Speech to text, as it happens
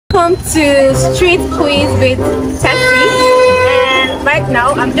welcome to Street Quiz with Tessie. And right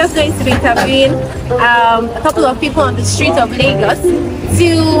now, I'm just going to be interviewing a couple of people on the streets of Lagos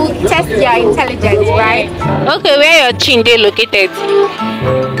to test their intelligence, right? Okay, where your Chinde located?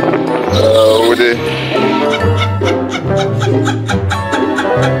 Over there.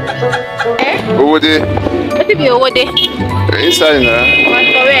 Over there. What if you're over there? Inside now.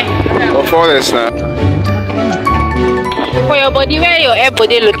 For where? For forest now. For your body, where your air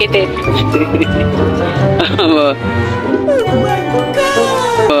body located?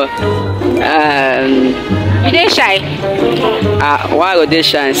 You dey shy? Why go they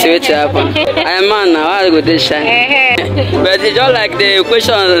shine? See what happen. I'm man now, why go they shine? But it's just like the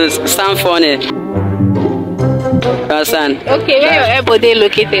questions sound funny. Understand? Okay, where your air body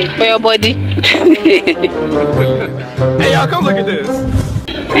located? For your body? Hey y'all, come look at this.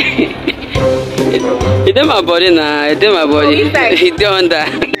 It did my body now, it did my body. It did under.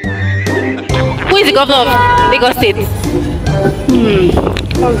 Who is the governor of Lagos State?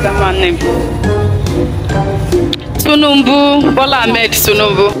 What's that man's name? Sunumbu, Bola Ahmed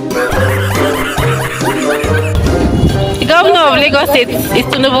Sunumbu. The governor of Lagos State is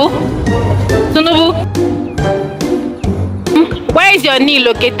Tinubu. Tinubu. Where is your knee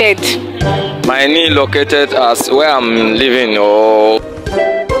located? My knee located as where I'm living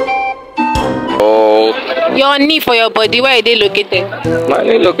Your knee for your body, where are they located? my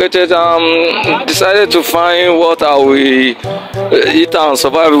knee located, decided to find what I will eat and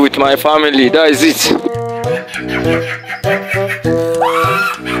survive with my family. That is it.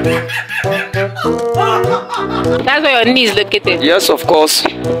 That's where your knee is located? Yes, of course.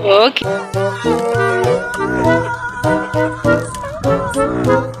 Okay.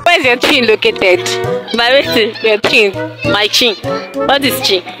 Where's your chin located? My waist, Your chin. my chin. What is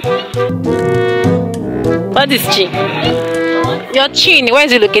chin? What is chin? Your chin, where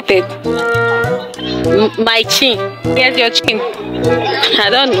is it located? My chin. Yes, your chin. I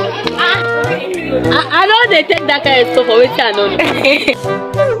don't know. I don't they take that kind of stuff for which I know.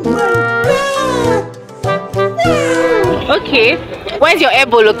 Okay. Where's your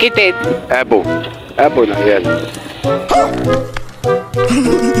elbow located? Elbow na here.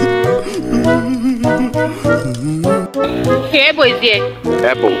 Your elbow is here.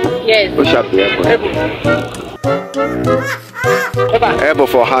 Elbow. Yes. Push up the elbow. Elbow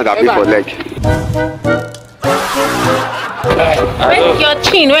for hand, and for leg. Where's your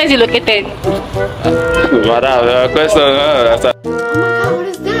chin? Where is it located? Madam, question. What is that?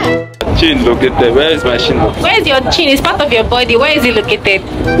 Chin located. Where is my chin? Where's your chin? It's part of your body. Where is it located?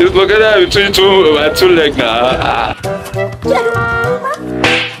 It's located between my two legs now.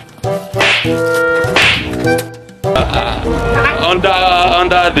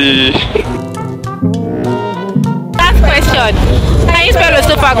 Under the. Last question. Can you spell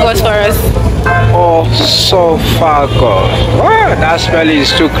esophagus for us? Esophagus. Wow, that spell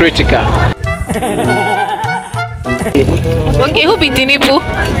is too critical. Okay, who be Tinubu?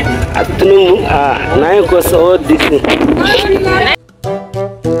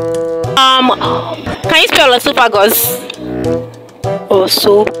 Can you spell esophagus?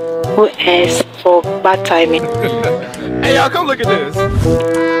 Also, OS for bad timing. Hey y'all, come look at this.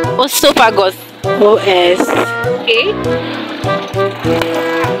 Esophagus. OS. Okay.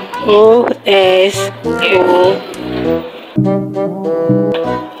 OS O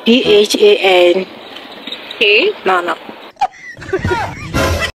PHAN. Okay. No.